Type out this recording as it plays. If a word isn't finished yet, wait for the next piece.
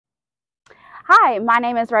Hi, my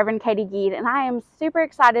name is Reverend Katie Giedd, and I am super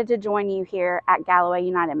excited to join you here at Galloway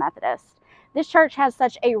United Methodist. This church has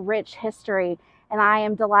such a rich history, and I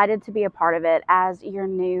am delighted to be a part of it as your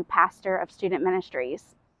new pastor of student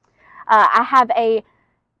ministries. I have a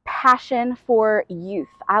passion for youth.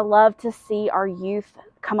 I love to see our youth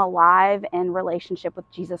come alive in relationship with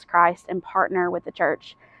Jesus Christ and partner with the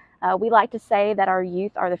church. We like to say that our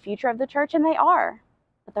youth are the future of the church, and they are,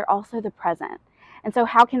 but they're also the present. And so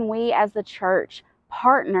how can we as the church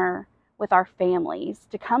partner with our families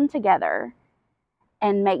to come together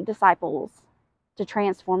and make disciples to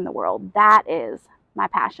transform the world? That is my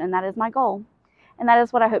passion. That is my goal. And that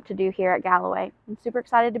is what I hope to do here at Galloway. I'm super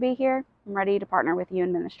excited to be here. I'm ready to partner with you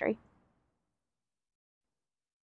in ministry.